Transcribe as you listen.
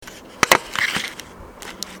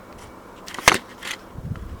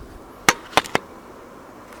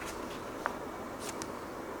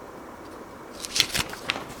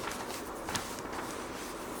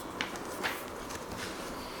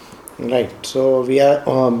Right. So we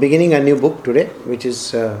are beginning a new book today, which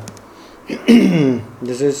is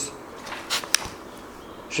this is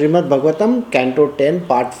Srimad Bhagavatam, Canto 10,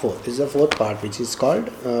 Part 4. This is the fourth part, which is called.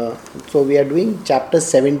 So we are doing chapter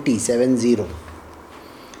 70.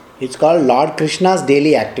 It's called Lord Krishna's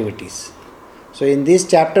daily activities. So in this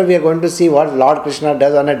chapter, we are going to see what Lord Krishna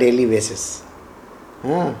does on a daily basis.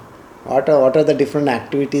 What are the different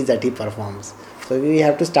activities that he performs? So we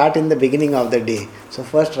have to start in the beginning of the day. So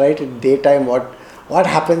first write in daytime what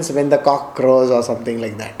happens when the cock crows or something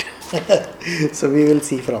like that. So we will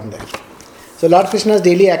see from there. So Lord Krishna's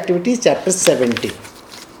daily activities, chapter 70.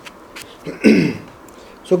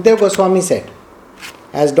 Sukdev Goswami said,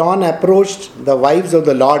 as dawn approached, the wives of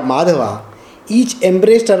the Lord Madhava, each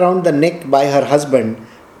embraced around the neck by her husband,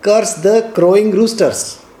 cursed the crowing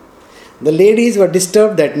roosters. The ladies were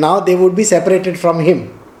disturbed that now they would be separated from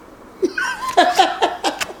him.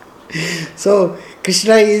 So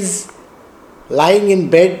Krishna is lying in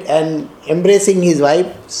bed and embracing his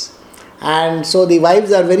wives, and so the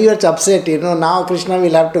wives are very much upset. Now Krishna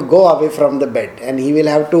will have to go away from the bed, and he will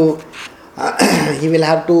have to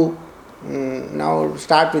now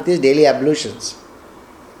start with his daily ablutions.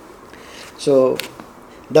 So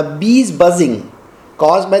the bees buzzing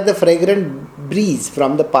caused by the fragrant breeze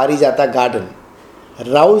from the Parijata garden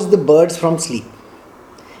roused the birds from sleep.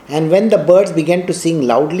 And when the birds began to sing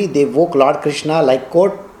loudly, they woke Lord Krishna like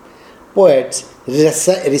court poets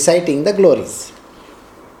reciting the glories.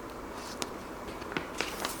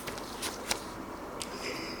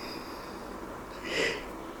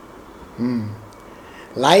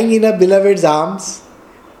 Lying in her beloved's arms,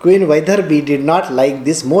 Queen Vaidarbhi did not like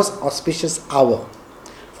this most auspicious hour,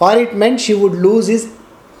 for it meant she would lose his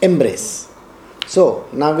embrace. So,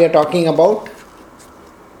 now we are talking about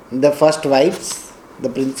the first wives, the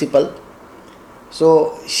principal.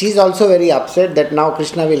 So, she is also very upset that now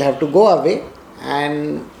Krishna will have to go away,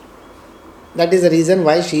 and that is the reason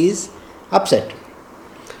why she is upset.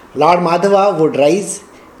 Lord Madhava would rise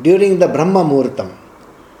during the Brahma Muhurtam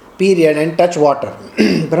period and touch water.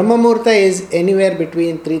 Brahma Muhurta is anywhere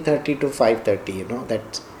between 3:30 to 5:30,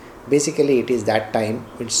 that basically it is that time.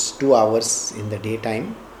 It's 2 hours in the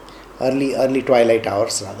daytime, early twilight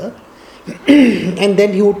hours rather. And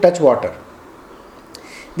then he would touch water.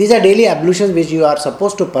 These are daily ablutions which you are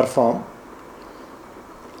supposed to perform.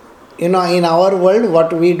 In our world,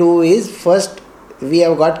 what we do is, first we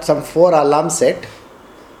have got some 4 alarms set.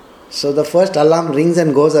 So the first alarm rings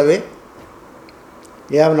and goes away.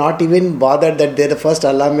 You have not even bothered that the first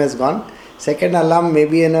alarm has gone. Second alarm,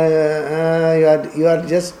 maybe you are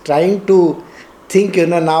just trying to think,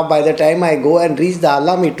 now by the time I go and reach the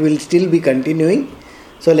alarm, it will still be continuing.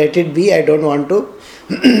 So let it be, I don't want to.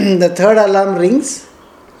 The third alarm rings.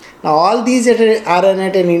 Now all these are at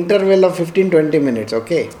an interval of 15-20 minutes,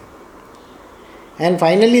 okay? And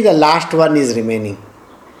finally the last one is remaining.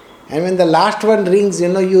 And when the last one rings,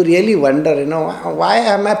 you really wonder, why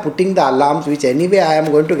am I putting the alarms, which anyway I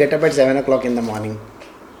am going to get up at 7 o'clock in the morning.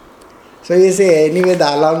 So you say, anyway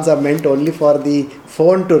the alarms are meant only for the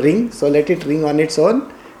phone to ring, so let it ring on its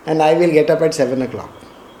own and I will get up at 7 o'clock.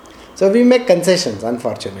 So we make concessions,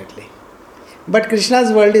 unfortunately. But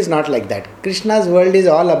Krishna's world is not like that. Krishna's world is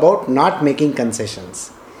all about not making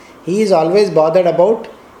concessions. He is always bothered about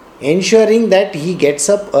ensuring that he gets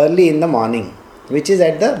up early in the morning, which is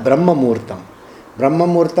at the Brahma Muhurtam. Brahma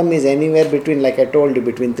Muhurtam is anywhere between, like I told you,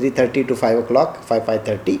 between 3:30 to 5 o'clock,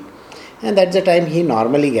 5:30, and that's the time he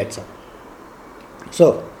normally gets up.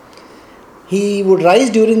 So, he would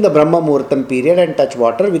rise during the Brahma Muhurtam period and touch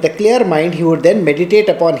water. With a clear mind, he would then meditate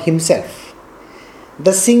upon himself,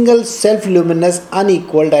 the single self-luminous,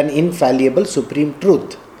 unequaled and infallible supreme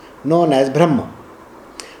truth, known as Brahma,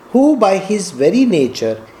 who by his very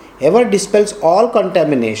nature ever dispels all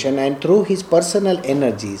contamination, and through his personal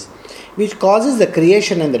energies, which causes the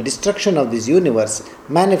creation and the destruction of this universe,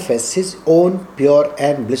 manifests his own pure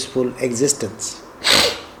and blissful existence.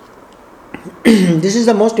 This is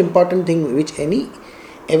the most important thing which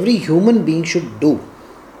every human being should do.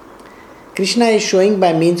 Krishna is showing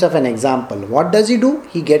by means of an example. What does he do?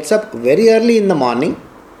 He gets up very early in the morning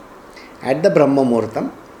at the Brahma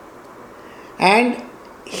Muhurtam and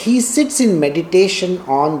he sits in meditation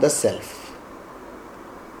on the self.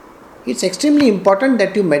 It's extremely important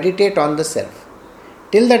that you meditate on the self.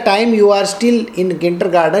 Till the time you are still in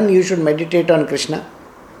kindergarten, you should meditate on Krishna.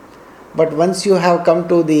 But once you have come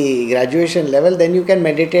to the graduation level, then you can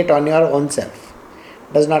meditate on your own self.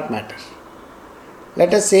 Does not matter.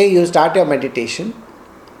 Let us say you start your meditation.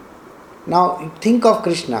 Now think of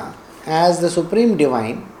Krishna as the Supreme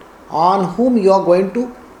Divine on whom you are going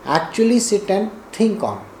to actually sit and think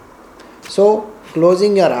on. So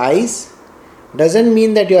closing your eyes doesn't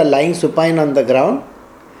mean that you are lying supine on the ground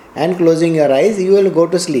and closing your eyes, you will go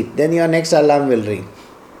to sleep. Then your next alarm will ring.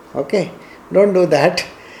 Okay? Don't do that.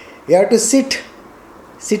 You have to sit.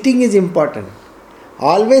 Sitting is important.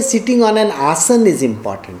 Always sitting on an asana is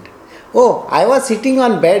important. Oh, I was sitting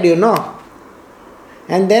on bed,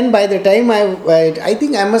 And then by the time I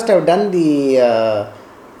think I must have done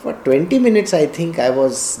for 20 minutes I think I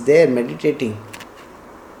was there meditating.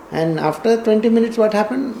 And after 20 minutes what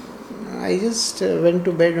happened? I just went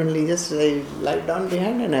to bed only, I lied down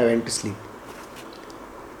behind and I went to sleep.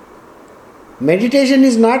 Meditation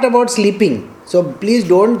is not about sleeping. So please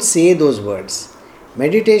don't say those words.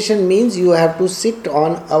 Meditation means you have to sit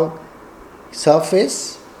on a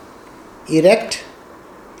surface, erect,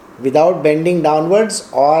 without bending downwards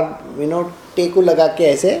or टेकू लगा के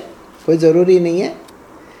ऐसे कोई ज़रूरी नहीं है.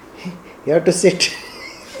 You have to sit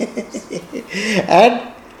and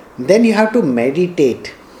then you have to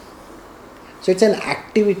meditate. So it's an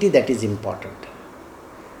activity that is important.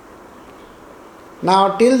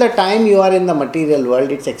 Now till the time you are in the material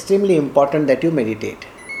world, it's extremely important that you meditate.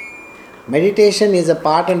 Meditation is a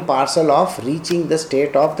part and parcel of reaching the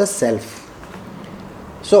state of the self.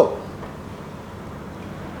 So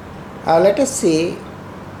let us say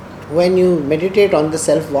when you meditate on the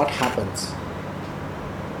self, what happens?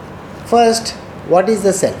 First, what is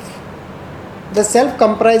the self? The self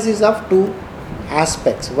comprises of two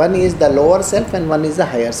aspects. One is the lower self and one is the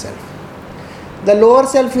higher self. The lower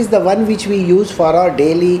self is the one which we use for our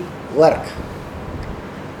daily work.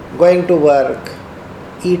 Going to work,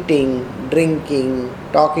 eating, drinking,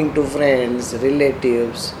 talking to friends,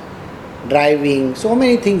 relatives, driving, so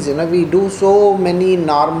many things, we do so many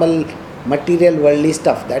normal material worldly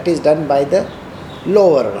stuff. That is done by the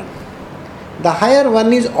lower one. The higher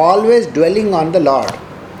one is always dwelling on the Lord,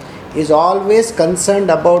 is always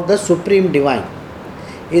concerned about the Supreme Divine,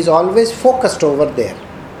 is always focused over there.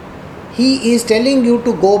 He is telling you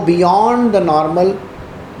to go beyond the normal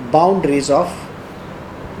boundaries of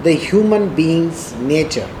the human being's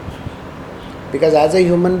nature. Because as a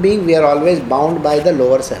human being, we are always bound by the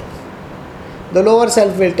lower self. The lower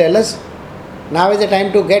self will tell us, now is the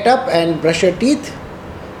time to get up and brush your teeth.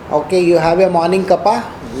 Okay, you have a morning kappa,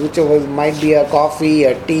 which might be a coffee,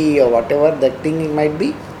 a tea or whatever that thing might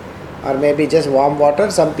be. Or maybe just warm water.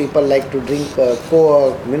 Some people like to drink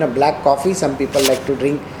black coffee. Some people like to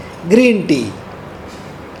drink green tea.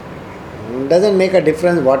 It doesn't make a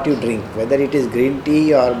difference what you drink, whether it is green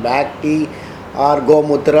tea or black tea or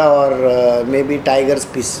gomutra or maybe tiger's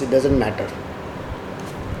piss. It doesn't matter.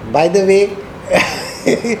 By the way,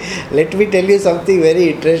 let me tell you something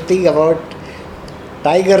very interesting about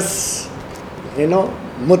tigers,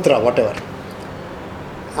 mutra, whatever.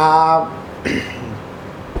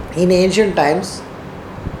 In ancient times,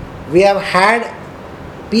 we have had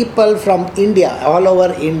people from India, all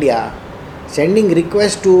over India, sending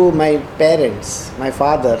requests to my parents, my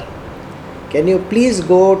father, can you please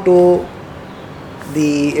go to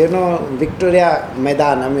the, Victoria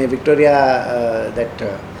Maidan, Victoria,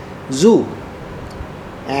 zoo,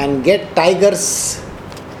 and get tigers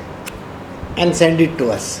and send it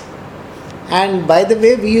to us. And by the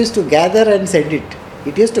way, we used to gather and send it.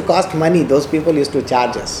 It used to cost money. Those people used to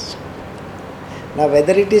charge us. Now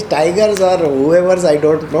whether it is tigers or whoever's, I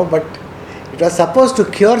don't know, but it was supposed to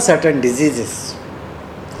cure certain diseases.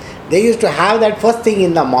 They used to have that first thing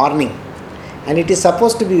in the morning, and it is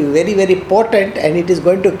supposed to be very, very potent, and it is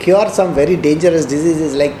going to cure some very dangerous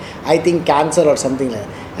diseases like, I think, cancer or something like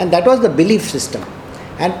that. And that was the belief system.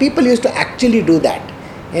 And people used to actually do that.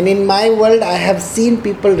 And in my world, I have seen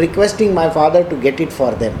people requesting my father to get it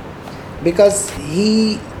for them, because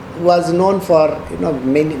he was known for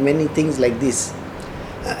many things like this.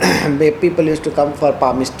 People used to come for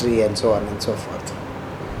palmistry and so on and so forth.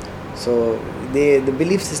 So the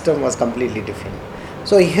belief system was completely different.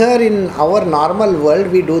 So here in our normal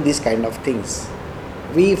world, we do these kind of things.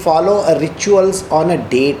 We follow rituals on a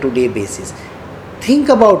day-to-day basis. Think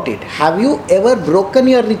about it. Have you ever broken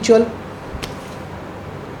your ritual?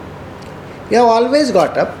 You have always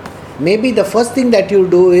got up. Maybe the first thing that you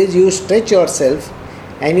do is you stretch yourself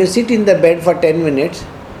and you sit in the bed for 10 minutes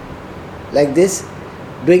like this,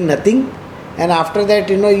 doing nothing. And after that,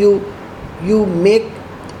 you make,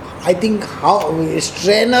 I think, how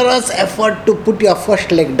strenuous effort to put your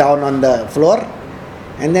first leg down on the floor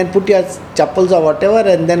and then put your chappals or whatever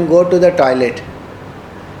and then go to the toilet.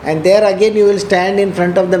 And there again you will stand in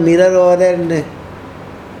front of the mirror over there and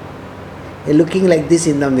looking like this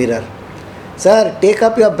in the mirror. Sir, take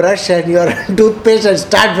up your brush and your toothpaste and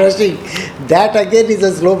start brushing. That again is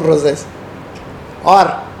a slow process.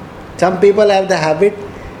 Or some people have the habit,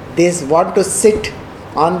 They want to sit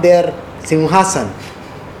on their Simhasan.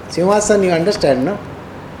 Simhasan, you understand, no?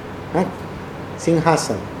 Huh?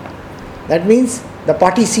 Simhasan. That means the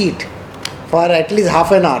potty seat for at least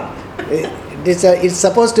half an hour. It's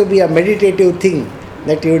supposed to be a meditative thing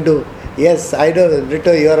that you do. Yes, I know,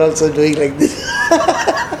 Brito, you are also doing like this.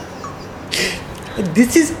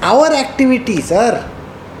 This is our activity, sir.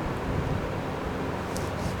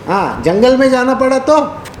 जंगल में जाना पड़ा तो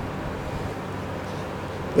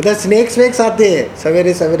उधर snacks wax आते हैं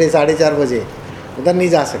सवेरे सवेरे 4:30 बजे, उधर नहीं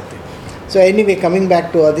जा सकते. So anyway, coming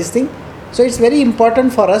back to all this thing, so it's very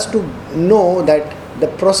important for us to know that the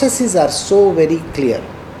processes are so very clear.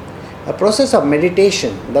 A process of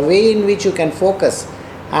meditation, the way in which you can focus,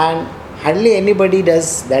 and hardly anybody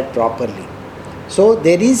does that properly. So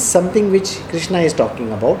there is something which Krishna is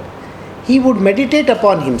talking about. He would meditate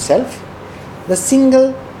upon himself, the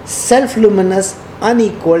single, self-luminous,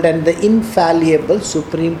 unequaled and the infallible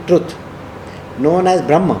supreme truth, known as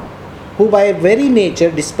Brahma, who by very nature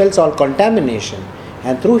dispels all contamination,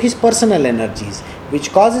 and through his personal energies,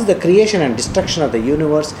 which causes the creation and destruction of the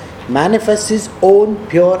universe, manifests his own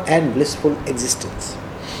pure and blissful existence.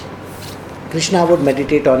 Krishna would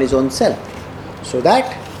meditate on his own self, so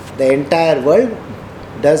that the entire world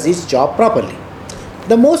does its job properly.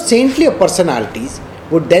 The most saintly of personalities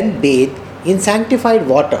would then bathe in sanctified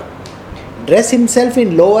water, dress himself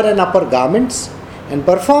in lower and upper garments, and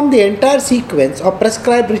perform the entire sequence of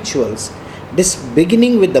prescribed rituals,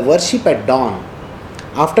 beginning with the worship at dawn.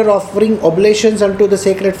 After offering oblations unto the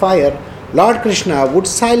sacred fire, Lord Krishna would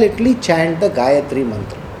silently chant the Gayatri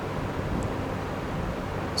mantra.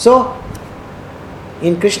 So,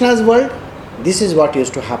 in Krishna's world, this is what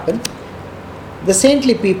used to happen. The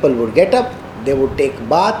saintly people would get up, they would take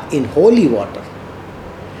bath in holy water.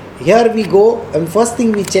 Here we go, and first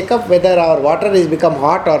thing we check up whether our water has become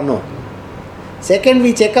hot or no. Second,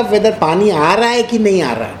 we check up whether pani aa raha hai ki nahi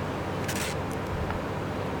aa raha hai.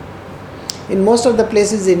 In most of the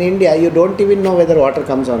places in India, you don't even know whether water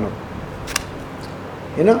comes or not.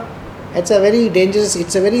 You know, it's a very dangerous,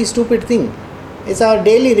 it's a very stupid thing. It's our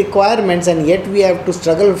daily requirements, and yet we have to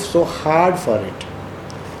struggle so hard for it.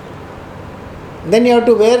 Then you have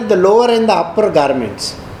to wear the lower and the upper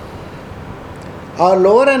garments. Our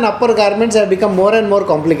lower and upper garments have become more and more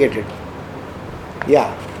complicated.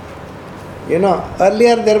 Yeah. You know,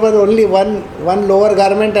 earlier there was only one lower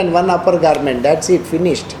garment and one upper garment. That's it,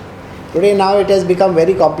 finished. Today now it has become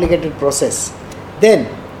very complicated process. Then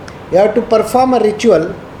you have to perform a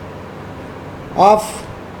ritual of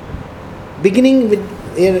beginning with.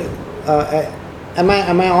 Am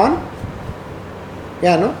I on?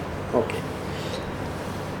 Yeah, no? Okay.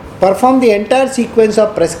 Perform the entire sequence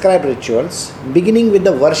of prescribed rituals, beginning with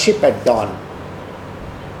the worship at dawn.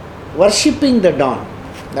 Worshipping the dawn.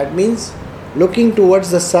 That means looking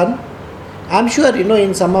towards the sun. I'm sure,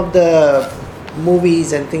 in some of the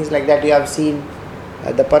movies and things like that, you have seen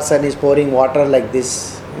the person is pouring water like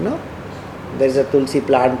this, There's a tulsi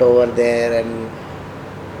plant over there, and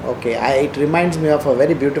it reminds me of a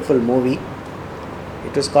very beautiful movie.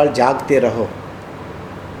 It was called Jagte Raho.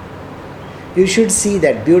 You should see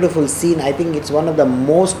that beautiful scene. I think it's one of the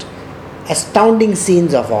most astounding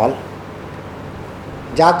scenes of all.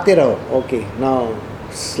 Jagte Raho. Okay, now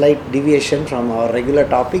slight deviation from our regular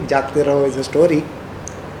topic. Jagte Raho is a story.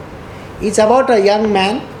 It's about a young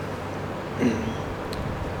man.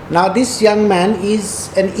 Now this young man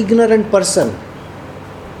is an ignorant person.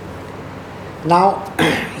 Now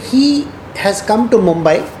he has come to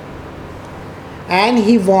Mumbai and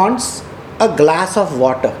he wants a glass of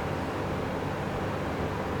water.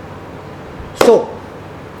 So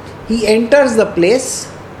he enters the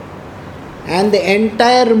place, and the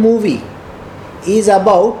entire movie is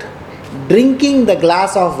about drinking the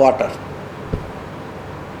glass of water.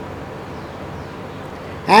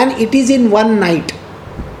 And it is in one night.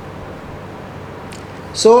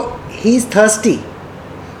 So he is thirsty.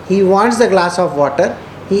 He wants the glass of water.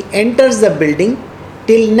 He enters the building.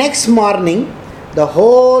 Till next morning, the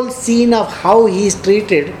whole scene of how he is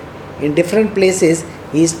treated in different places,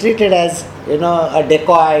 he is treated as a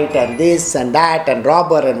dacoit and this and that and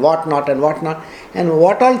robber and whatnot and whatnot. And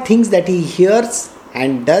what all things that he hears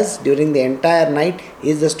and does during the entire night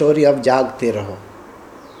is the story of Jagte Raho.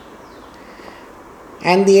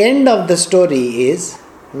 And the end of the story is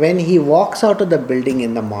when he walks out of the building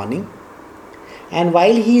in the morning, and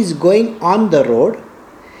while he is going on the road,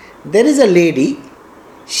 there is a lady.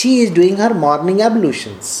 She is doing her morning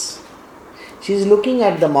ablutions. She is looking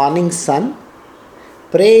at the morning sun,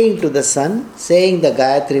 praying to the sun, saying the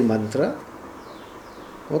Gayatri mantra.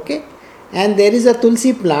 Okay? And there is a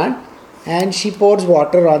tulsi plant, and she pours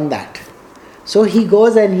water on that. So he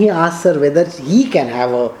goes and he asks her whether he can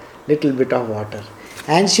have a little bit of water.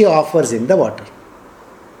 And she offers him the water.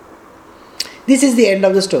 This is the end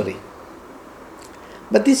of the story.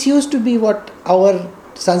 But this used to be what our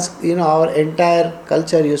entire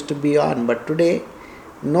culture used to be on. But today,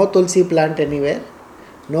 no tulsi plant anywhere,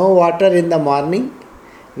 no water in the morning.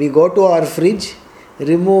 We go to our fridge,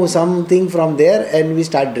 remove something from there, and we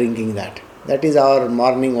start drinking that. That is our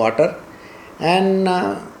morning water. And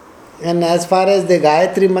as far as the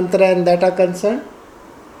Gayatri Mantra and that are concerned,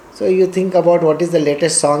 so you think about what is the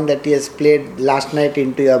latest song that he has played last night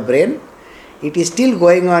into your brain. It is still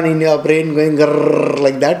going on in your brain, going grrr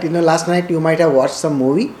like that. Last night you might have watched some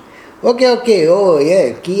movie. Okay, oh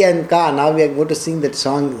yeah, Ki and Ka, now we are going to sing that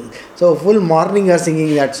song. So full morning you are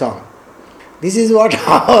singing that song. This is what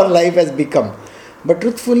our life has become. But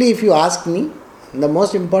truthfully, if you ask me, the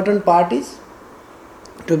most important part is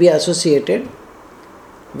to be associated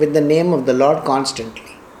with the name of the Lord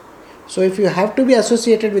constantly. So if you have to be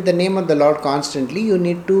associated with the name of the Lord constantly, you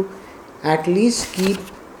need to at least keep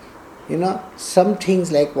some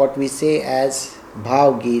things like what we say as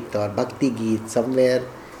Bhav Geet or Bhakti Geet somewhere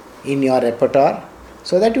in your repertoire,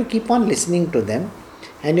 so that you keep on listening to them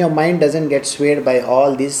and your mind doesn't get swayed by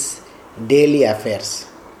all these daily affairs.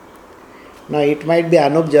 Now it might be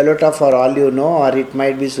Anup Jalota for all you know, or it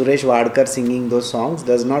might be Suresh Wadkar singing those songs,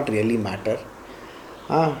 does not really matter.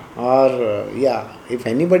 If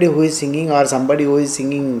anybody who is singing or somebody who is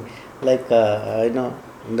singing like the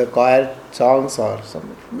choir songs or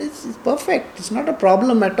something, it's perfect. It's not a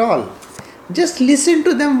problem at all. Just listen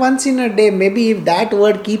to them once in a day. Maybe if that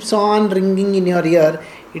word keeps on ringing in your ear,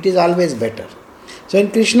 it is always better. So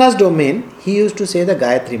in Krishna's domain, he used to say the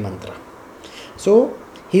Gayatri Mantra. So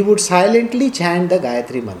he would silently chant the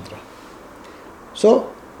Gayatri Mantra.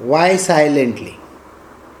 So why silently?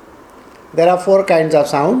 There are 4 kinds of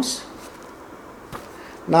sounds.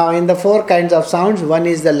 Now in the 4 kinds of sounds, one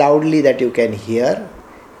is the loudly that you can hear.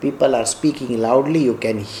 People are speaking loudly, you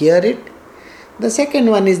can hear it. The second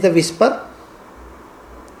one is the whisper.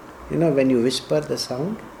 When you whisper the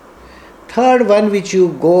sound. Third one, which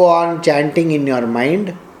you go on chanting in your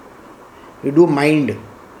mind. You do mind.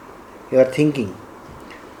 You are thinking.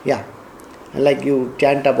 Yeah. Like you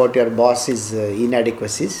chant about your boss's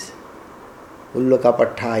inadequacies. Ulluka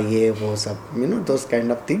pattha, ye, wo sab. Those kind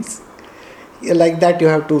of things. Like that you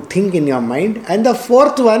have to think in your mind. And the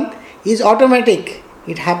fourth one is automatic.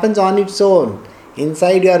 It happens on its own.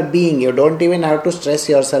 Inside your being. You don't even have to stress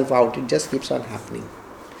yourself out. It just keeps on happening.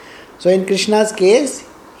 So in Krishna's case,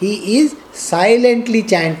 he is silently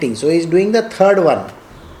chanting. So he is doing the third one.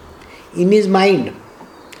 In his mind,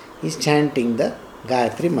 he is chanting the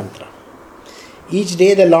Gayatri Mantra. Each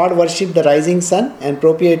day the Lord worshipped the rising sun and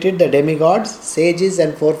propitiated the demigods, sages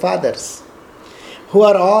and forefathers, who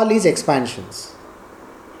are all his expansions.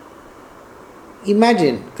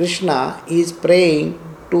 Imagine Krishna is praying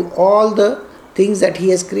to all the things that he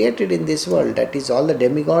has created in this world, that is all the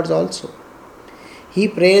demigods also. He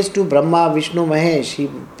prays to Brahma, Vishnu, Mahesh, he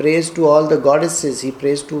prays to all the goddesses, he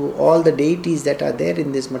prays to all the deities that are there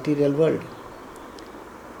in this material world.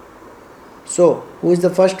 So, who is the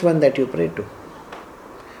first one that you pray to?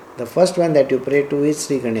 The first one that you pray to is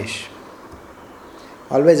Sri Ganesh.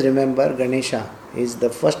 Always remember, Ganesha is the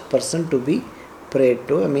first person to be prayed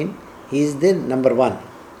to. He is the number one.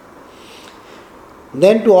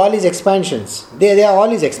 Then to all his expansions. They are all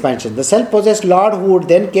his expansions. The self-possessed Lord who would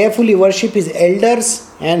then carefully worship his elders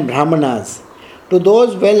and Brahmanas. To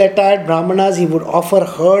those well-attired Brahmanas he would offer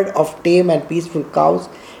herd of tame and peaceful cows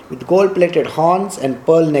with gold-plated horns and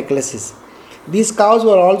pearl necklaces. These cows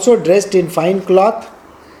were also dressed in fine cloth,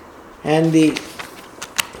 and the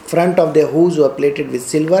front of their hooves were plated with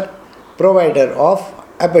silver, provider of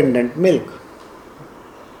abundant milk.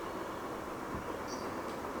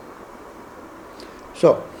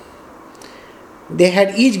 So, they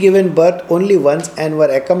had each given birth only once and were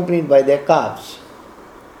accompanied by their calves.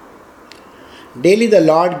 Daily the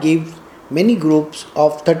Lord gives many groups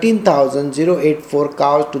of 13,084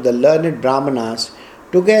 cows to the learned Brahmanas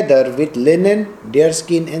together with linen,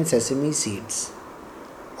 deerskin and sesame seeds,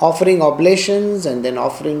 offering oblations and then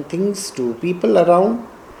offering things to people around.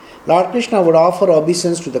 Lord Krishna would offer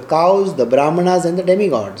obeisance to the cows, the Brahmanas and the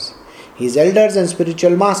demigods, his elders and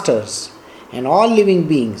spiritual masters, and all living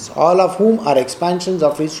beings, all of whom are expansions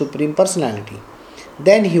of his Supreme Personality.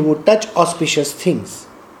 Then he would touch auspicious things.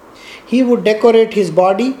 He would decorate his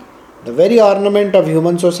body, the very ornament of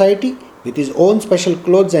human society, with his own special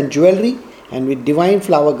clothes and jewelry, and with divine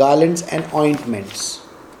flower garlands and ointments.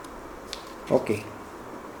 Okay,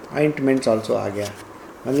 ointments also aa gaya.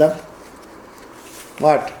 Matlab,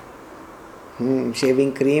 what?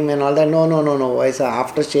 shaving cream and all that. No. It's a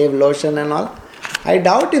aftershave lotion and all. I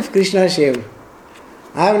doubt if Krishna shaved.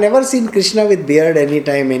 I have never seen Krishna with beard any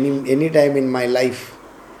time in my life.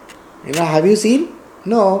 Have you seen?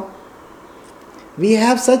 No. We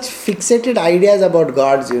have such fixated ideas about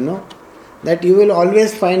gods, that you will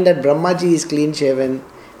always find that Brahmaji is clean shaven,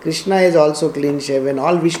 Krishna is also clean shaven,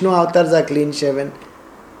 all Vishnu avatars are clean shaven,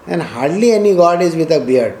 and hardly any god is with a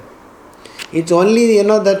beard. It's only, the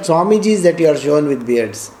Swamijis that you are shown with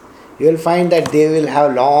beards. You will find that they will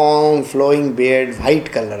have long flowing beard,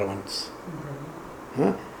 white color ones.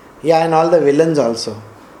 Yeah, and all the villains also.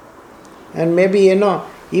 And maybe,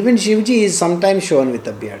 even Shivji is sometimes shown with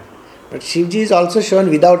a beard. But Shivji is also shown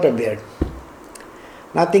without a beard.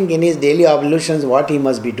 Nothing in his daily ablutions what he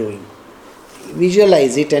must be doing.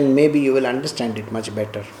 Visualize it and maybe you will understand it much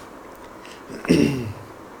better.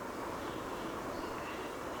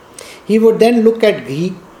 He would then look at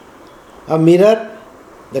ghee, a mirror,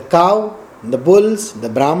 the cow, the bulls, the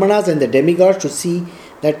brahmanas and the demigods to see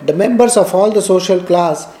that the members of all the social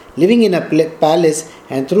class living in a palace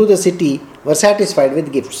and through the city were satisfied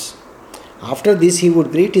with gifts. After this he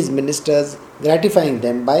would greet his ministers, gratifying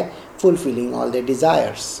them by fulfilling all their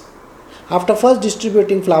desires. After first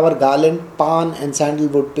distributing flower garland, pan and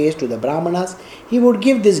sandalwood paste to the brahmanas, he would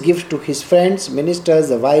give this gift to his friends, ministers,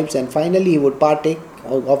 the wives, and finally he would partake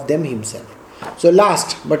of them himself. So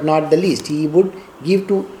last but not the least, he would give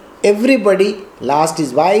to everybody, last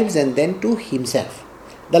his wives and then to himself.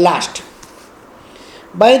 The last.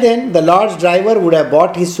 By then, the Lord's driver would have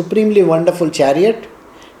bought his supremely wonderful chariot,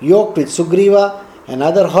 yoked with Sugriva and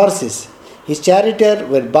other horses. His charioteer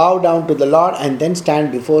would bow down to the Lord and then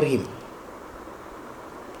stand before him.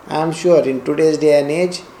 I am sure in today's day and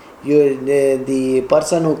age, the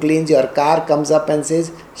person who cleans your car comes up and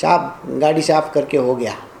says, गाड़ी साफ करके हो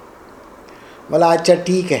गया. बोला अच्छा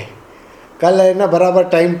ठीक है, कल है ना बराबर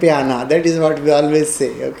टाइम पे आना. That is what we always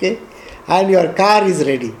say, okay? And your car is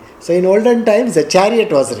ready. So in olden times, the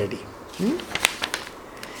chariot was ready.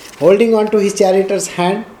 Holding on to his charioteer's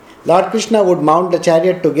hand, Lord Krishna would mount the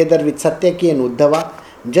chariot together with Satyaki and Uddhava,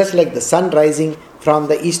 just like the sun rising from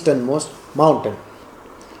the easternmost mountain.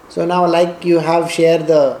 So now, like you have share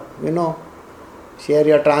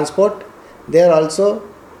your transport, there also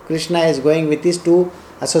Krishna is going with his two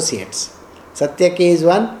associates. Satyaki is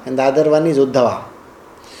one and the other one is Uddhava.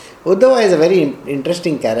 Uddhava is a very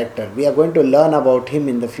interesting character. We are going to learn about him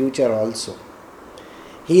in the future also.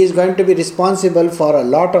 He is going to be responsible for a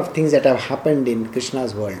lot of things that have happened in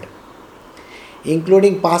Krishna's world,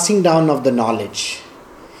 including passing down of the knowledge.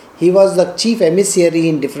 He was the chief emissary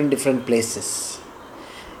in different places.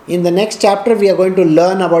 In the next chapter, we are going to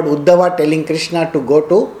learn about Uddhava telling Krishna to go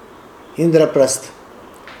to Indraprastha.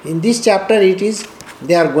 In this chapter, it is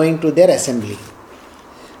they are going to their assembly.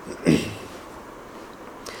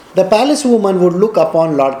 The palace woman would look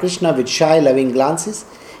upon Lord Krishna with shy, loving glances,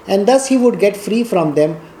 and thus he would get free from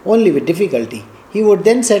them only with difficulty. He would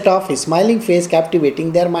then set off, his smiling face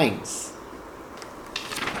captivating their minds.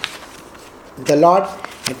 The Lord,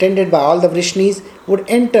 attended by all the Vrishnis, would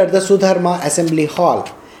enter the Sudharma assembly hall,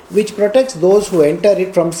 which protects those who enter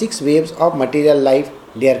it from 6 waves of material life,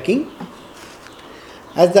 dear king.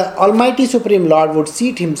 As the Almighty Supreme Lord would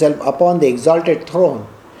seat himself upon the exalted throne,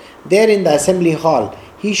 there in the assembly hall,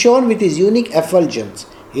 he shone with his unique effulgence,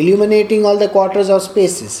 illuminating all the quarters of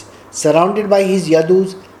spaces. Surrounded by his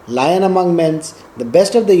Yadus, lion among men, the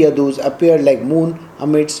best of the Yadus appeared like moon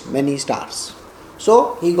amidst many stars.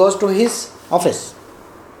 So he goes to his office,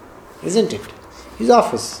 isn't it? His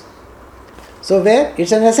office. So where?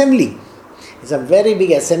 It's an assembly. It's a very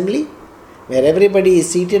big assembly where everybody is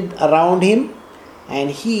seated around him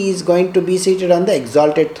and he is going to be seated on the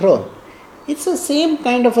exalted throne. It's the same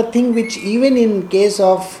kind of a thing which even in case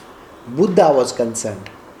of Buddha was concerned.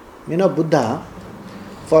 Buddha,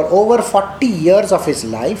 for over 40 years of his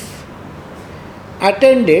life,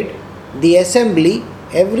 attended the assembly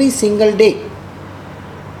every single day.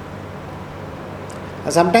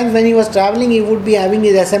 Sometimes when he was traveling, he would be having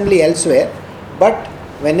his assembly elsewhere, but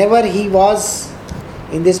whenever he was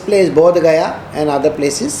in this place, Bodh Gaya and other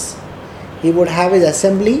places, he would have his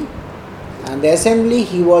assembly, and the assembly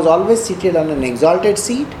he was always seated on an exalted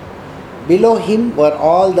seat. Below him were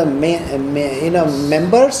all the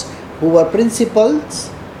members who were principals,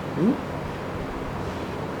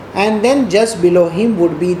 and then just below him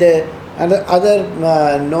would be the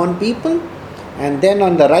other known people, and then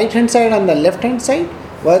on the right hand side, on the left hand side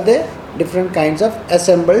were the different kinds of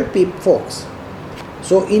assembled folks.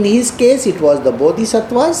 So in his case it was the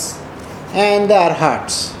Bodhisattvas and the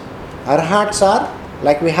Arhats. Arhats are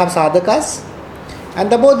like we have sadhakas,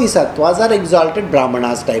 and the Bodhisattvas are exalted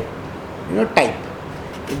Brahmanas type, type.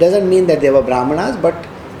 It doesn't mean that they were Brahmanas, but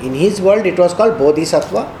in his world it was called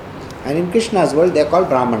Bodhisattva, and in Krishna's world they are called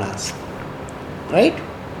Brahmanas. Right?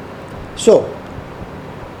 So,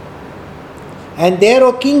 and there,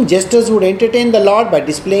 O king, jesters would entertain the Lord by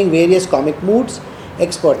displaying various comic moods.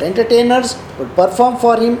 Expert entertainers would perform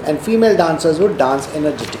for him, and female dancers would dance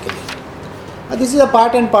energetically. Now, this is a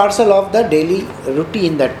part and parcel of the daily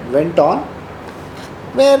routine that went on,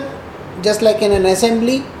 where just like in an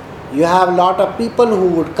assembly, you have a lot of people who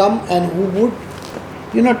would come and who would,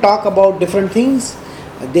 talk about different things.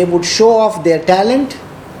 They would show off their talent,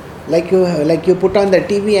 like you put on the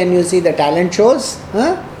TV and you see the talent shows,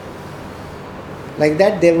 Like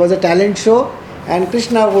that, there was a talent show, and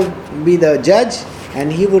Krishna would be the judge,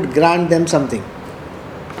 and he would grant them something.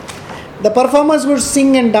 The performers would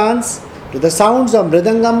sing and dance to the sounds of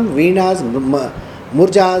mridangam, veenas,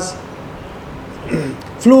 murjas,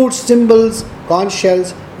 flutes, cymbals, conch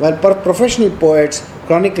shells, while professional poets,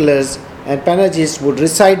 chroniclers, and panagists would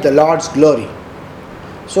recite the Lord's glory.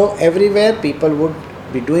 So everywhere people would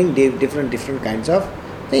be doing different kinds of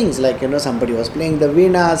things, like somebody was playing the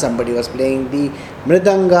veena, somebody was playing the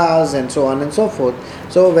mridangas, and so on and so forth.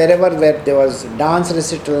 So where there was dance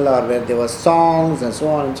recital or where there was songs and so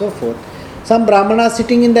on and so forth, some brahmanas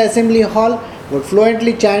sitting in the assembly hall would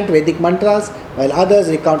fluently chant Vedic mantras, while others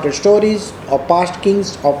recounted stories of past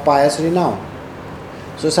kings of pious renown.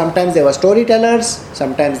 So sometimes there were storytellers,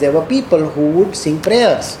 sometimes there were people who would sing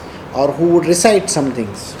prayers or who would recite some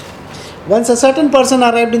things. Once a certain person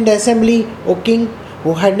arrived in the assembly, O king,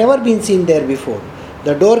 who had never been seen there before.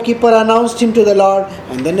 The doorkeeper announced him to the Lord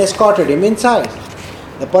and then escorted him inside.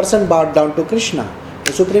 The person bowed down to Krishna,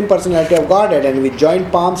 the Supreme Personality of Godhead, and with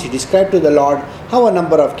joined palms he described to the Lord how a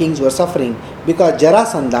number of kings were suffering because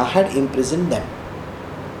Jarasandha had imprisoned them.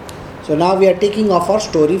 So now we are taking off our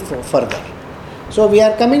story further. So we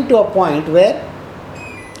are coming to a point where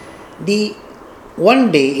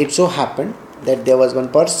one day it so happened that there was one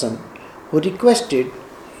person who requested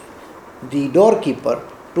the doorkeeper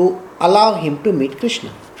to allow him to meet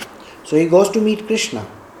Krishna. So he goes to meet Krishna.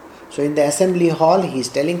 So in the assembly hall he is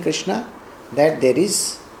telling Krishna that there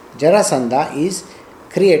is Jarasandha is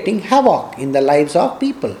creating havoc in the lives of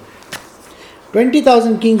people.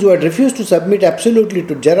 20,000 kings who had refused to submit absolutely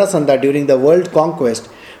to Jarasandha during the world conquest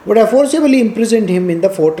would have forcibly imprisoned him in the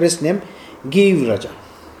fortress named Givraja.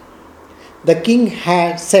 The king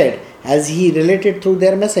had said, as he related through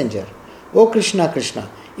their messenger, O Krishna, Krishna,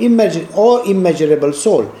 O immeasurable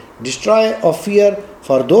soul, destroyer of fear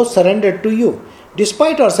for those surrendered to you.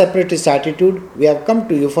 Despite our separatist attitude, we have come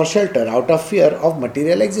to you for shelter out of fear of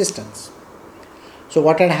material existence. So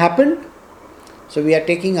what had happened? So we are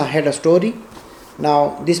taking ahead a story.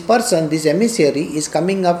 Now this person, this emissary, is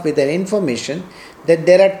coming up with an information that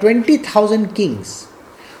there are 20,000 kings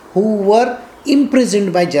who were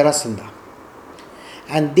imprisoned by Jarasandha.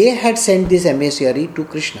 And they had sent this emissary to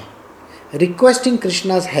Krishna, requesting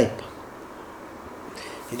Krishna's help.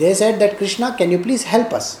 They said that, Krishna, can you please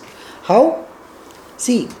help us? How?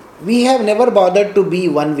 See, we have never bothered to be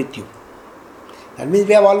one with you. That means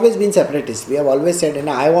we have always been separatists. We have always said,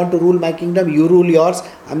 I want to rule my kingdom, you rule yours.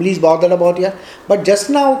 I'm least bothered about you. But just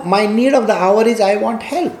now, my need of the hour is I want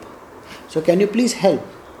help. So can you please help?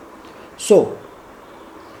 So,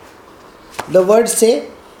 the words say,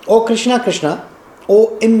 O Krishna, Krishna,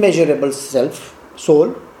 O immeasurable self,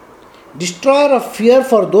 soul, destroyer of fear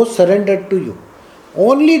for those surrendered to you.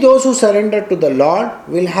 Only those who surrender to the Lord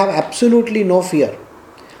will have absolutely no fear.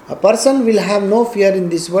 A person will have no fear in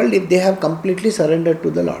this world if they have completely surrendered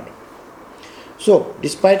to the Lord. So,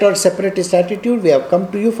 despite our separatist attitude, we have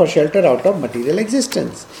come to you for shelter out of material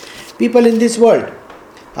existence. People in this world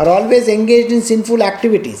are always engaged in sinful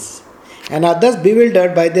activities and are thus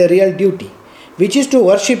bewildered by their real duty, which is to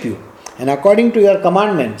worship you and according to your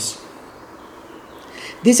commandments.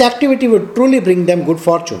 This activity would truly bring them good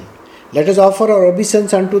fortune. Let us offer our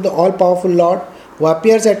obeisance unto the all-powerful Lord, who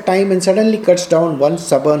appears at time and suddenly cuts down one's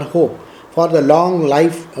stubborn hope for the long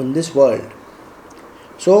life in this world.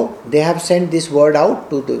 So they have sent this word out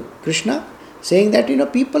to the Krishna, saying that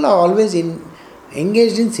people are always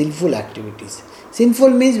engaged in sinful activities. Sinful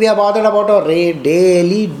means we are bothered about our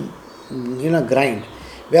daily grind.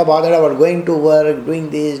 We are bothered about going to work, doing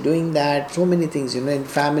this, doing that, so many things, in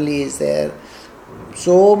family is there,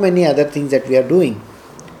 so many other things that we are doing.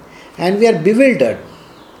 And we are bewildered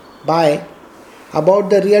about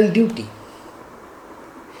the real duty.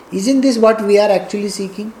 Isn't this what we are actually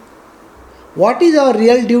seeking? What is our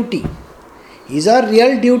real duty? Is our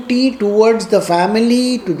real duty towards the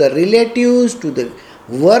family, to the relatives, to the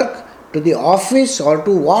work, to the office, or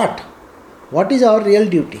to what? What is our real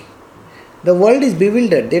duty? The world is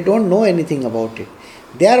bewildered. They don't know anything about it.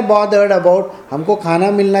 They are bothered about हमको खाना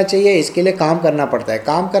मिलना चाहिए, इसके लिए काम करना पड़ता है,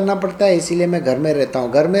 काम करना पड़ता है, इसीलिए मैं घर में रहता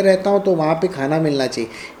हूँ, घर में रहता हूँ तो वहाँ पे खाना मिलना चाहिए,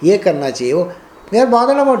 ये करना चाहिए वो. They are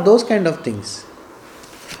bothered about those kind of things.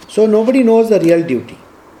 So nobody knows the real duty.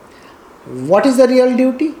 What is the real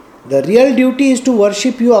duty? The real duty is to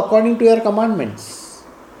worship you according to your commandments.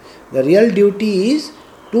 The real duty is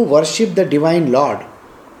to worship the divine Lord.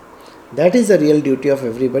 That is the real duty of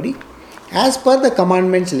everybody, as per the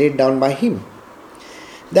commandments laid down by Him.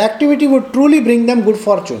 The activity would truly bring them good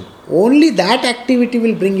fortune. Only that activity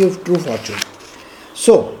will bring you true fortune.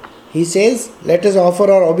 So, he says, let us offer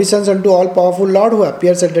our obeisance unto all-powerful Lord who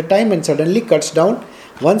appears at a time and suddenly cuts down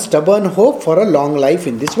one stubborn hope for a long life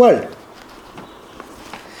in this world.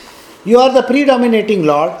 You are the predominating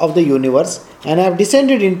Lord of the universe and have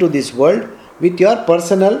descended into this world with your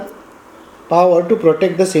personal power to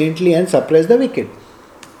protect the saintly and suppress the wicked.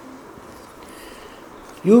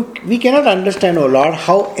 We cannot understand, O Lord,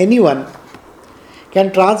 how anyone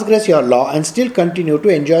can transgress your law and still continue to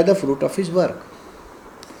enjoy the fruit of his work.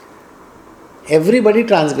 Everybody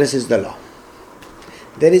transgresses the law.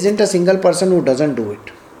 There isn't a single person who doesn't do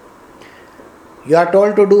it. You are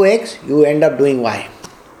told to do X, you end up doing Y.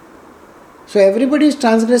 So everybody is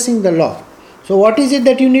transgressing the law. So what is it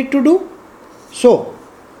that you need to do? So,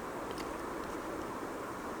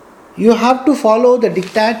 you have to follow the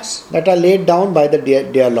dictats that are laid down by the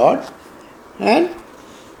dear Lord and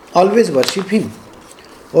always worship Him.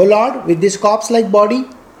 O Lord, with this corpse-like body,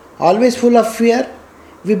 always full of fear,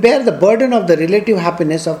 we bear the burden of the relative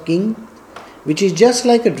happiness of King, which is just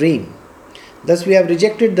like a dream. Thus we have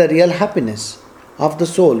rejected the real happiness of the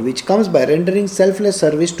soul, which comes by rendering selfless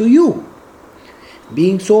service to you.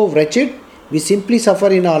 Being so wretched, we simply suffer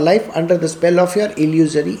in our life under the spell of your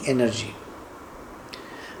illusory energy.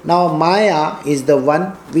 Now Maya is the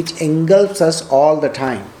one which engulfs us all the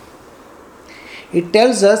time. It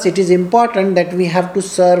tells us it is important that we have to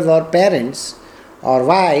serve our parents, our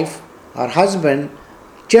wife, our husband,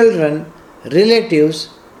 children, relatives,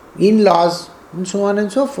 in-laws, and so on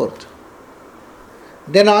and so forth.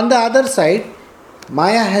 Then on the other side,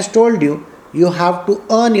 Maya has told you, you have to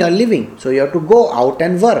earn your living. So you have to go out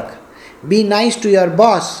and work. Be nice to your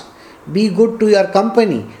boss. Be good to your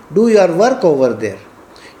company. Do your work over there.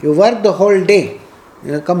 You work the whole day.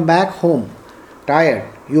 You come back home tired.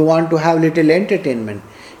 You want to have little entertainment.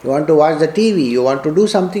 You want to watch the TV. You want to do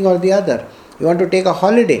something or the other. You want to take a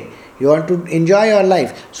holiday. You want to enjoy your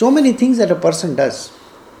life. So many things that a person does.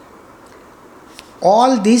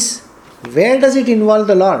 All this, where does it involve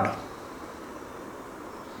the Lord?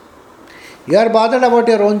 You are bothered about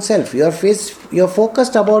your own self. You are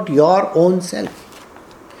focused about your own self.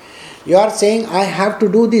 You are saying, I have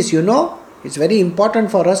to do this. It's very important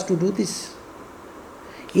for us to do this.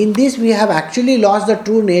 In this, we have actually lost the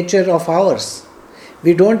true nature of ours.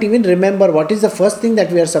 We don't even remember what is the first thing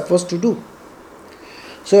that we are supposed to do.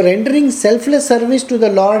 So, rendering selfless service to the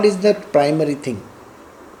Lord is the primary thing.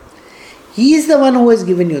 He is the one who has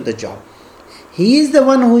given you the job. He is the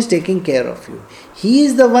one who is taking care of you. He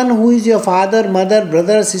is the one who is your father, mother,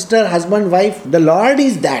 brother, sister, husband, wife. The Lord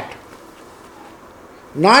is that.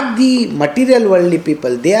 Not the material worldly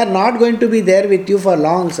people. They are not going to be there with you for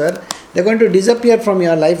long, sir. They are going to disappear from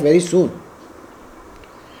your life very soon.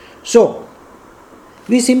 So,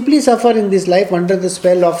 we simply suffer in this life under the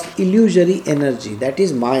spell of illusory energy. That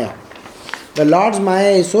is Maya. The Lord's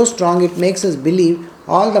Maya is so strong it makes us believe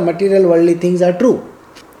all the material worldly things are true.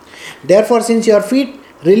 Therefore, since your feet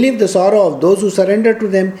relieve the sorrow of those who surrender to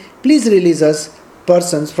them, please release us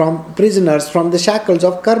prisoners from the shackles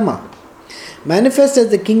of karma. Manifest as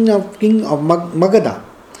the king of Magadha,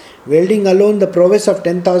 wielding alone the prowess of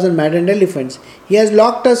 10,000 maddened elephants, he has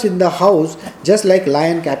locked us in the house just like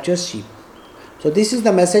lion captures sheep. So this is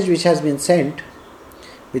the message which has been sent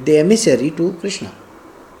with the emissary to Krishna.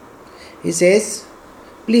 He says,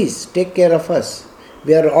 please take care of us.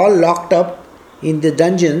 We are all locked up in the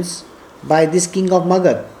dungeons by this king of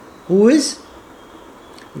Magad, who is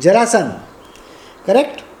Jarasandha.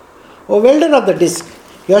 Correct? O wielder of the disc,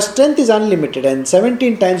 your strength is unlimited and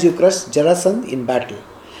 17 times you crushed Jarasandha in battle.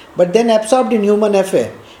 But then absorbed in human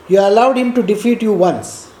affair, you allowed him to defeat you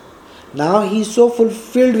once. Now he is so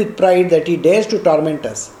fulfilled with pride that he dares to torment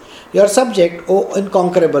us. Your subject, O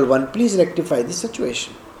inconquerable one, please rectify this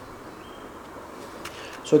situation.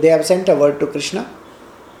 So they have sent a word to Krishna.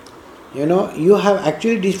 You have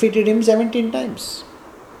actually defeated him 17 times.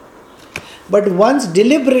 But once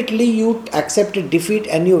deliberately you accepted defeat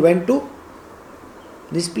and you went to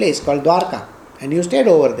this place called Dwarka and you stayed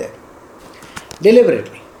over there.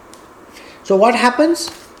 Deliberately. So what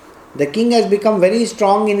happens? The king has become very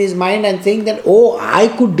strong in his mind and saying that, oh, I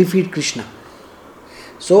could defeat Krishna.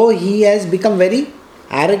 So he has become very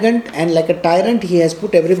arrogant and like a tyrant, he has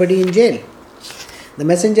put everybody in jail. The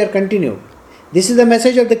messenger continued, this is the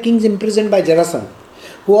message of the kings imprisoned by Jarasandha,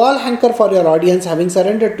 who all hanker for your audience, having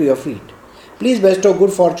surrendered to your feet. Please bestow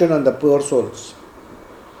good fortune on the poor souls.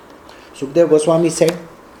 Sukadeva Goswami said,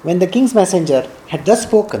 when the king's messenger had thus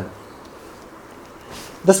spoken,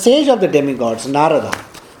 the sage of the demigods, Narada,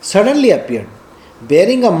 suddenly appeared,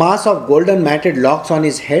 bearing a mass of golden matted locks on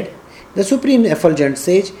his head. The supreme effulgent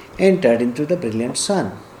sage entered into the brilliant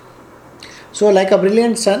sun. So, like a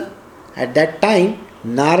brilliant sun, at that time,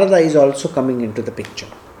 Narada is also coming into the picture.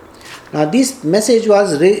 Now, this message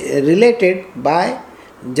was related by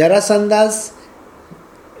Jarasandha's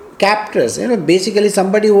captors. Basically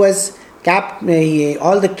somebody who has capped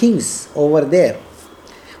all the kings over there,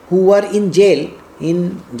 who were in jail,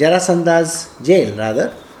 in Jarasandha's jail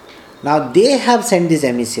rather. Now, they have sent this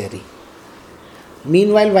emissary.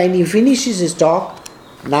 Meanwhile, when he finishes his talk,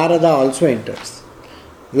 Narada also enters.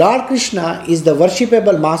 Lord Krishna is the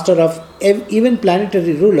worshipable master of even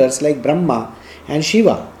planetary rulers like Brahma and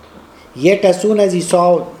Shiva. Yet as soon as he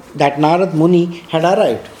saw that Narad Muni had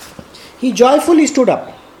arrived, he joyfully stood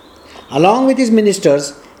up, along with his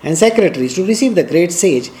ministers and secretaries, to receive the great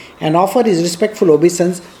sage and offer his respectful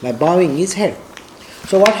obeisance by bowing his head.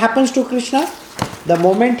 So what happens to Krishna? The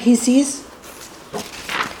moment he sees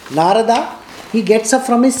Narada, he gets up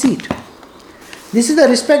from his seat. This is the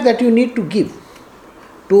respect that you need to give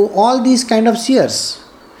to all these kind of seers.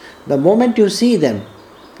 The moment you see them,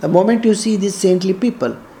 the moment you see these saintly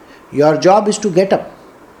people, your job is to get up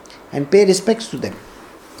and pay respects to them.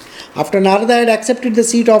 After Narada had accepted the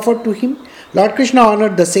seat offered to him, Lord Krishna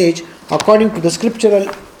honored the sage according to the scriptural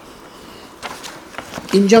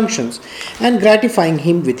injunctions, and gratifying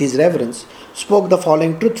him with his reverence, spoke the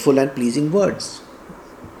following truthful and pleasing words.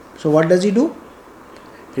 So what does he do?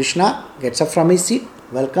 Krishna gets up from his seat,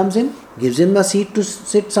 welcomes him, gives him a seat to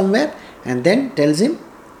sit somewhere, and then tells him,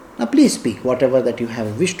 now please speak whatever that you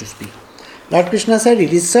have wished to speak. Lord Krishna said,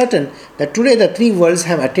 it is certain that today the three worlds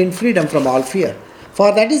have attained freedom from all fear.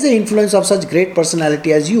 For that is the influence of such great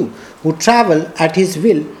personality as you, who travel at his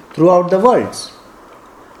will throughout the worlds.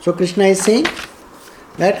 So Krishna is saying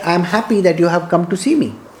that I am happy that you have come to see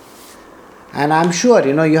me. And I am sure,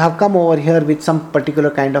 you have come over here with some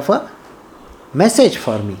particular kind of a message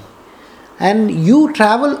for me. And you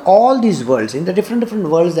travel all these worlds, in the different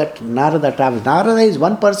worlds that Narada travels. Narada is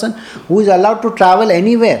one person who is allowed to travel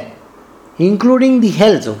anywhere, including the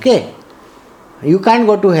hells, okay? You can't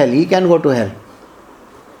go to hell, he can go to hell.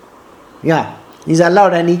 Yeah, he's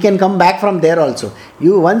allowed, and he can come back from there also.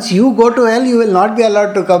 Once you go to hell, you will not be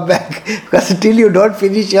allowed to come back, because till you don't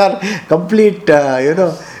finish your complete,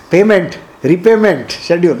 repayment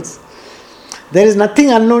schedules. There is nothing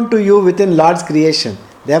unknown to you within Lord's creation.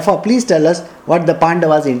 Therefore, please tell us what the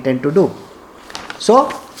Pandavas intend to do.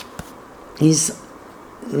 So,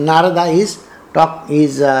 Narada is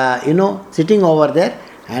sitting over there,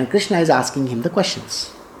 and Krishna is asking him the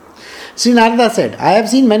questions. Sri Narada said, I have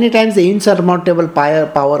seen many times the insurmountable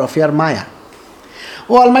power of your Maya.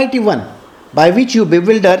 O Almighty One, by which you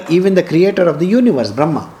bewilder even the creator of the universe,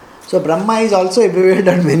 Brahma. So Brahma is also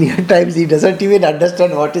bewildered many times. He doesn't even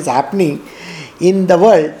understand what is happening in the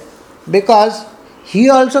world, because he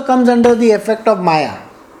also comes under the effect of Maya.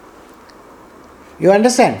 You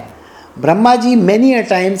understand? Brahmaji many a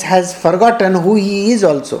times has forgotten who he is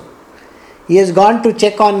also. He has gone to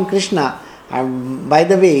check on Krishna. By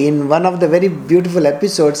the way, in one of the very beautiful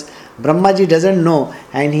episodes, Brahmaji doesn't know,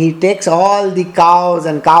 and he takes all the cows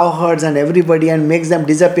and cow herds and everybody and makes them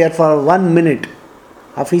disappear for 1 minute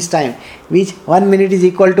of his time, which 1 minute is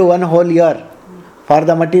equal to one whole year for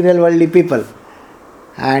the material worldly people.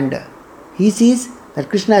 And he sees that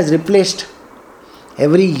Krishna has replaced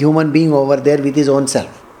every human being over there with his own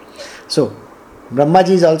self. So, Brahmaji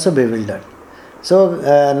is also bewildered. So,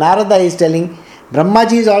 Narada is telling,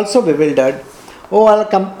 Brahmaji is also bewildered. O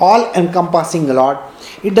all-encompassing Lord,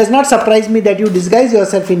 it does not surprise me that you disguise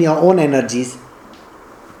yourself in your own energies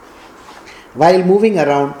while moving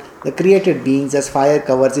around the created beings as fire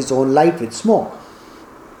covers its own light with smoke.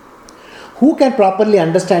 Who can properly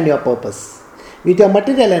understand your purpose? With your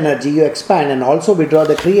material energy, you expand and also withdraw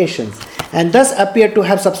the creations, and thus appear to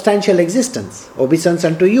have substantial existence. Obeisance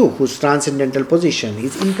unto you, whose transcendental position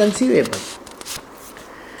is inconceivable.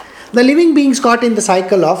 The living beings caught in the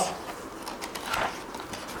cycle of...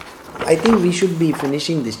 I think we should be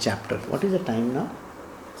finishing this chapter. What is the time now?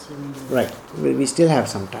 Right. We still have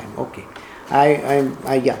some time. Okay.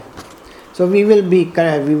 Yeah. So we will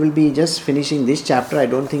be just finishing this chapter. I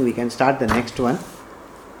don't think we can start the next one.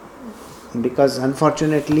 because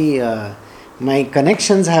unfortunately my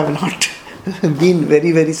connections have not been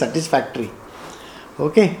very, very satisfactory.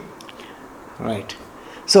 Okay? Right.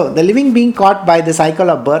 So, the living being caught by the cycle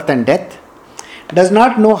of birth and death does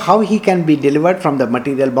not know how he can be delivered from the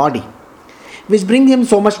material body, which brings him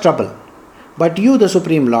so much trouble. But you, the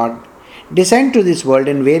Supreme Lord, descend to this world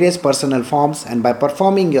in various personal forms, and by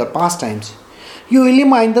performing your pastimes, you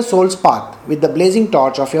illumine the soul's path with the blazing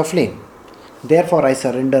torch of your flame. Therefore, I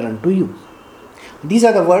surrender unto you. These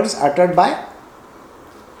are the words uttered by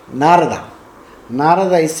Narada.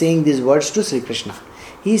 Narada is saying these words to Sri Krishna.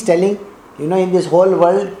 He is telling, in this whole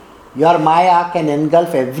world, your Maya can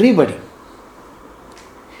engulf everybody.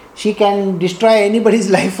 She can destroy anybody's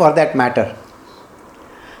life for that matter.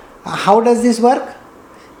 How does this work?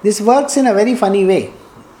 This works in a very funny way.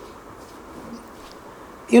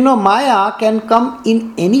 Maya can come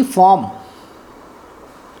in any form.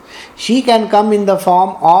 She can come in the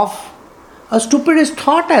form of a stupidest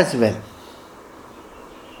thought as well.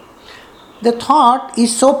 The thought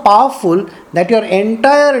is so powerful that your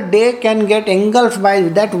entire day can get engulfed by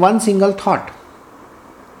that one single thought.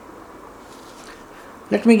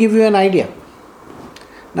 Let me give you an idea.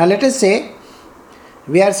 Now let us say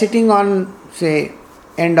we are sitting on, say,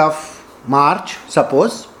 end of March,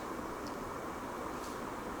 suppose,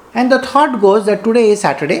 and the thought goes that today is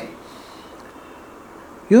Saturday.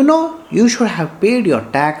 You should have paid your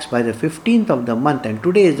tax by the 15th of the month, and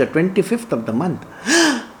today is the 25th of the month.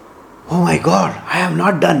 Oh my God, I have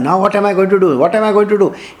not done. Now what am I going to do? What am I going to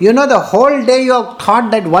do? The whole day you have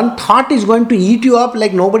thought that one thought is going to eat you up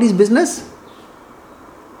like nobody's business.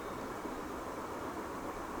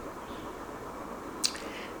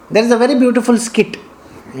 There is a very beautiful skit.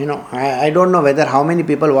 I don't know whether how many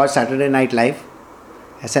people watch Saturday Night Live,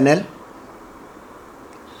 SNL.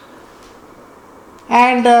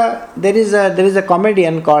 And there is a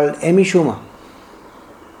comedian called Amy Schumer.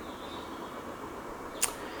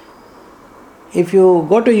 If you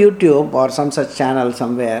go to YouTube or some such channel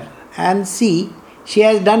somewhere and see, she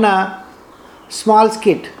has done a small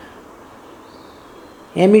skit.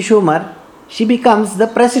 Amy Schumer, she becomes the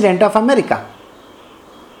President of America.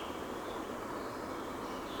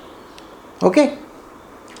 Okay?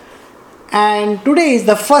 And today is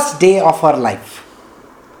the first day of her life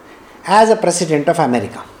as a President of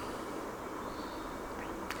America.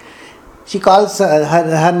 She calls,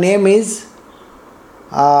 her name is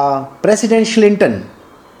President Schlinton.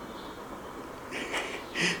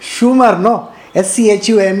 Schumer, no?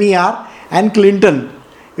 Schumer and Clinton.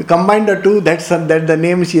 You combine the two, that's the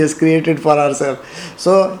name she has created for herself.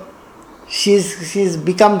 So, she's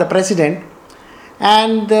become the president,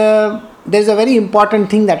 and there's a very important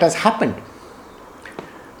thing that has happened.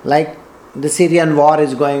 Like the Syrian war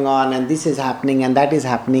is going on, and this is happening, and that is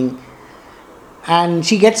happening. And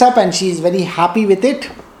she gets up and she is very happy with it.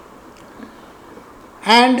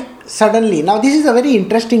 And suddenly, now this is a very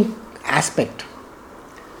interesting aspect.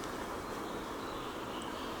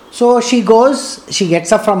 So she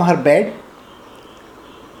gets up from her bed,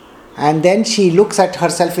 and then she looks at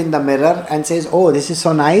herself in the mirror and says, "Oh, this is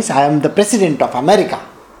so nice, I am the President of America."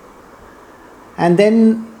 And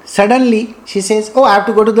then suddenly she says, "Oh, I have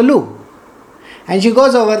to go to the loo." And she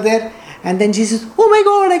goes over there, and then she says, "Oh my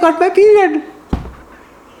God, I got my period."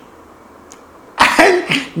 And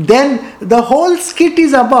then the whole skit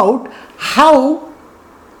is about how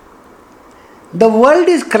the world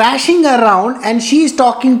is crashing around, and she is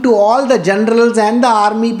talking to all the generals and the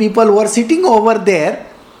army people who are sitting over there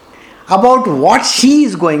about what she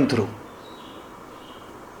is going through.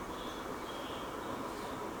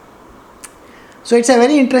 So it's a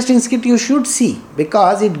very interesting skit, you should see,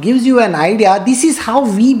 because it gives you an idea. This is how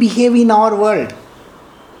we behave in our world.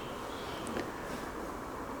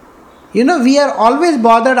 We are always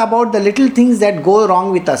bothered about the little things that go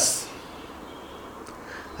wrong with us,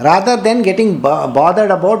 rather than getting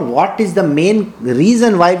bothered about what is the main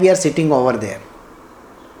reason why we are sitting over there.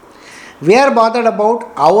 We are bothered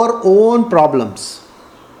about our own problems.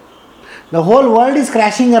 The whole world is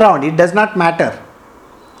crashing around, it does not matter.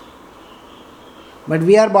 But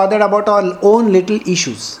we are bothered about our own little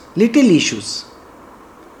issues.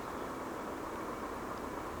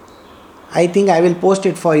 I think I will post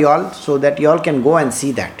it for you all so that you all can go and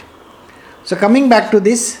see that. So coming back to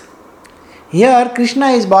this, here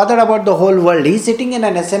Krishna is bothered about the whole world. He is sitting in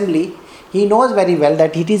an assembly. He knows very well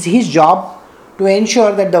that it is his job to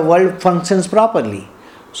ensure that the world functions properly.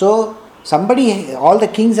 So all the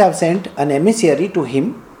kings have sent an emissary to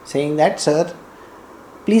him saying that, "Sir,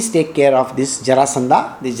 please take care of this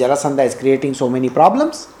Jarasandha. This Jarasandha is creating so many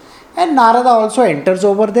problems." And Narada also enters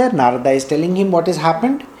over there. Narada is telling him what has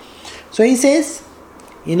happened. So he says,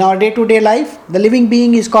 In our day-to-day life, the living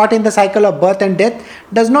being is caught in the cycle of birth and death,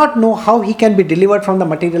 does not know how he can be delivered from the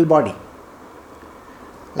material body.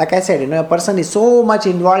 Like I said, a person is so much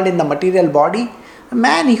involved in the material body,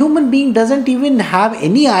 a human being doesn't even have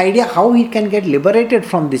any idea how he can get liberated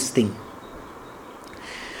from this thing.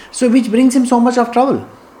 So which brings him so much of trouble.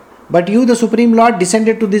 But you, the Supreme Lord,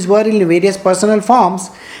 descended to this world in various personal forms,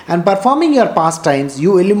 and performing your pastimes,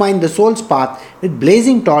 you illumine the soul's path with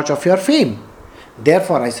blazing torch of your fame.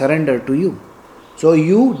 Therefore I surrender to you. So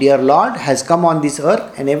you, dear Lord, has come on this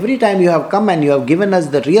earth, and every time you have come and you have given us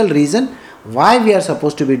the real reason why we are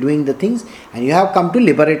supposed to be doing the things, and you have come to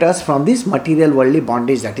liberate us from this material worldly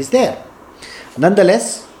bondage that is there.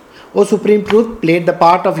 Nonetheless, O Supreme Truth, played the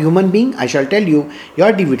part of human being, I shall tell you,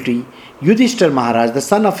 your devotee, Yudhishthira Maharaj, the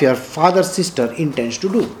son of your father's sister, intends to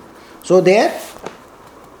do. So there,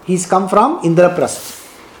 he's come from Indraprastha.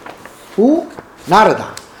 Who?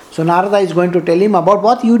 Narada. So Narada is going to tell him about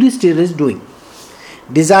what Yudhishthira is doing.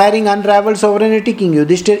 Desiring unrivaled sovereignty, King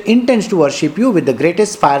Yudhishthira intends to worship you with the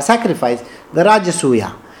greatest fire sacrifice, the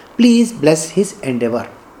Rajasuya. Please bless his endeavor.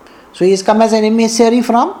 So he has come as an emissary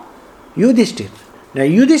from Yudhishthira. Now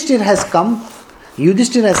Yudhishthira has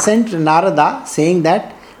sent Narada saying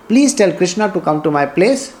that, please tell Krishna to come to my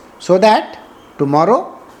place so that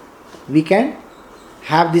tomorrow we can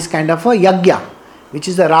have this kind of a yagya, which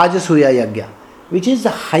is the Rajasuya yagya, which is the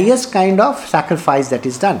highest kind of sacrifice that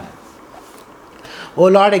is done. O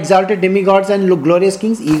Lord, exalted demigods and glorious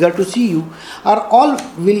kings, eager to see you,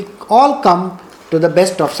 will all come to the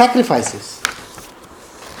best of sacrifices.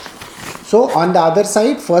 So on the other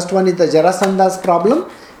side, first one is the Jarasandha's problem,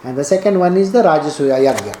 and the second one is the Rajasuya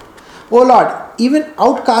yagya. O Lord, even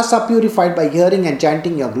outcasts are purified by hearing and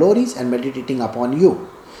chanting your glories and meditating upon you,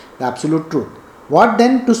 the absolute truth. What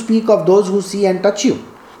then to speak of those who see and touch you?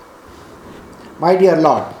 My dear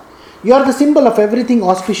Lord, you are the symbol of everything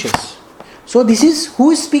auspicious. So this is,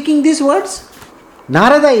 who is speaking these words?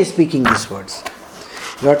 Narada is speaking these words.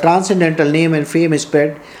 Your transcendental name and fame is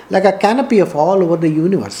spread like a canopy of all over the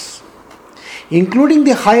universe, including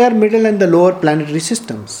the higher, middle and the lower planetary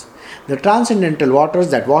systems. The transcendental waters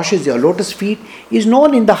that washes your lotus feet is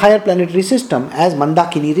known in the higher planetary system as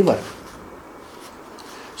Mandakini river.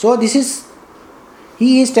 So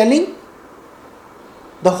he is telling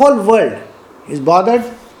the whole world is bothered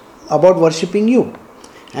about worshipping you.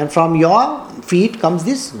 And from your feet comes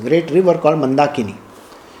this great river called Mandakini.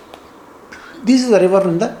 This is a river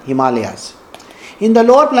in the Himalayas. In the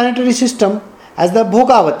lower planetary system as the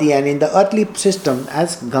Bhogavati, and in the earthly system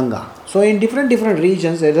as Ganga. So in different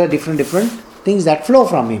regions there are different things that flow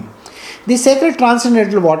from him. This sacred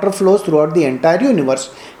transcendental water flows throughout the entire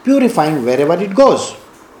universe, purifying wherever it goes.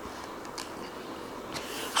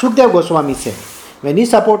 Sukdev Goswami said, when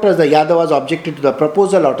his supporters, the Yadavas, objected to the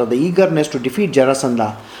proposal out of the eagerness to defeat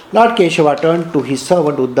Jarasandha, Lord Keshava turned to his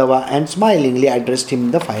servant Uddhava and smilingly addressed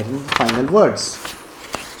him the final words.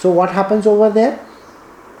 So what happens over there?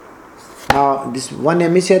 Now this one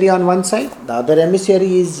emissary on one side, the other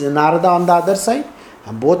emissary is Narada on the other side,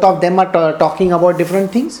 and both of them are talking about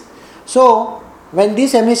different things. So when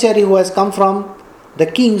this emissary who has come from the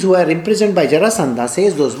kings who are imprisoned by Jarasandha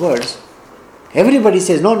says those words, everybody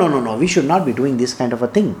says, no, we should not be doing this kind of a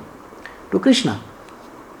thing to Krishna,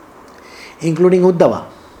 including Uddhava.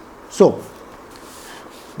 So,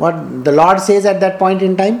 what the Lord says at that point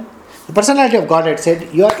in time, the personality of Godhead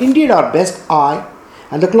said, you are indeed our best eye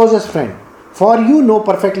and the closest friend, for you know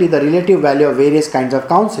perfectly the relative value of various kinds of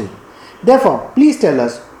counsel. Therefore, please tell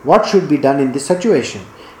us what should be done in this situation.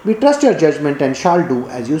 We trust your judgment and shall do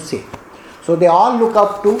as you say. So they all look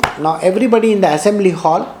up to, now everybody in the assembly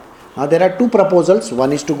hall. Now there are two proposals.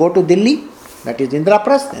 One is to go to Delhi, that is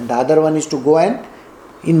Indraprastha, and the other one is to go and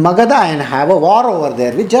in Magadha and have a war over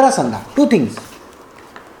there with Jarasandha. Two things.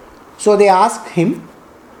 So they ask him,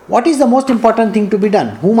 what is the most important thing to be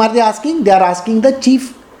done? Whom are they asking? They are asking the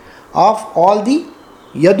chief of all the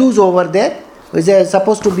Yadus over there, who is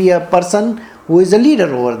supposed to be a person who is a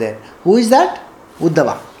leader over there. Who is that?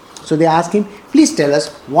 Uddhava. So they ask him, please tell us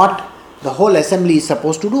what the whole assembly is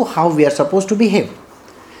supposed to do, how we are supposed to behave.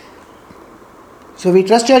 So we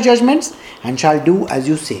trust your judgments and shall do as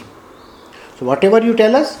you say. So whatever you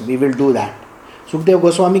tell us, we will do that. Sukdev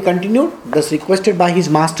Goswami continued, thus requested by his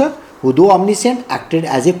master, who though omniscient acted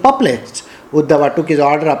as if perplexed. Uddhava took his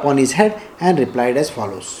order upon his head and replied as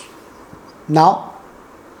follows. Now,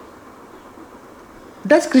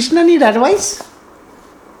 does Krishna need advice?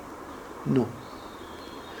 No.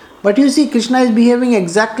 But you see, Krishna is behaving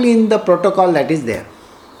exactly in the protocol that is there.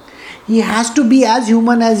 He has to be as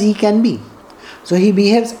human as he can be. So he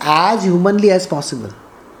behaves as humanly as possible.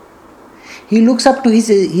 he looks up to his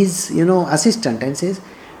assistant and says,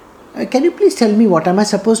 can you please tell me what am I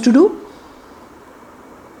supposed to do?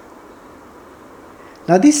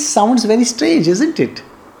 Now this sounds very strange, isn't it?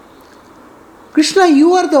 Krishna,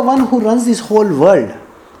 you are the one who runs this whole world.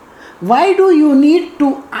 Why do you need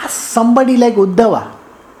to ask somebody like Uddhava?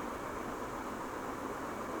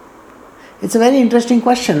 It's a very interesting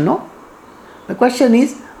question, no? The question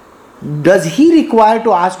is, does he require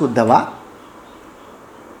to ask Uddhava?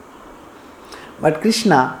 But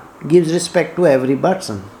Krishna gives respect to every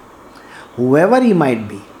person. Whoever he might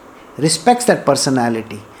be, respects that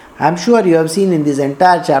personality. I am sure you have seen in this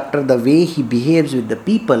entire chapter the way he behaves with the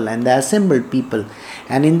people and the assembled people.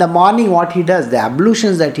 And in the morning what he does, the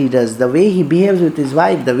ablutions that he does, the way he behaves with his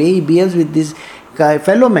wife, the way he behaves with his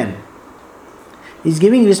fellow men. He is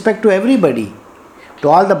giving respect to everybody, to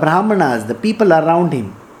all the Brahmanas, the people around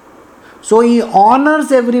him. So he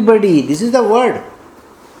honors everybody. This is the word.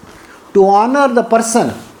 To honor the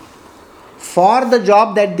person for the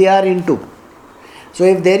job that they are into. So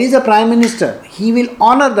if there is a Prime Minister, he will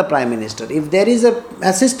honor the Prime Minister. If there is an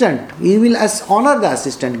assistant, he will honor the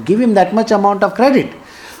assistant, give him that much amount of credit.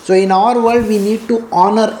 So in our world, we need to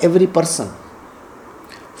honor every person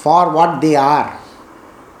for what they are.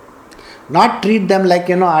 Not treat them like,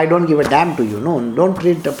 I don't give a damn to you. No, don't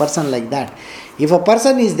treat a person like that. If a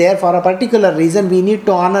person is there for a particular reason, we need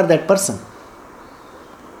to honor that person.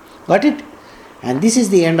 Got it? And this is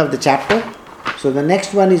the end of the chapter. So the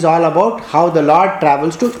next one is all about how the Lord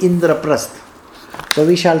travels to Indraprastha. So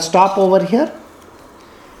we shall stop over here.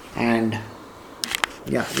 And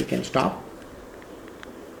we can stop.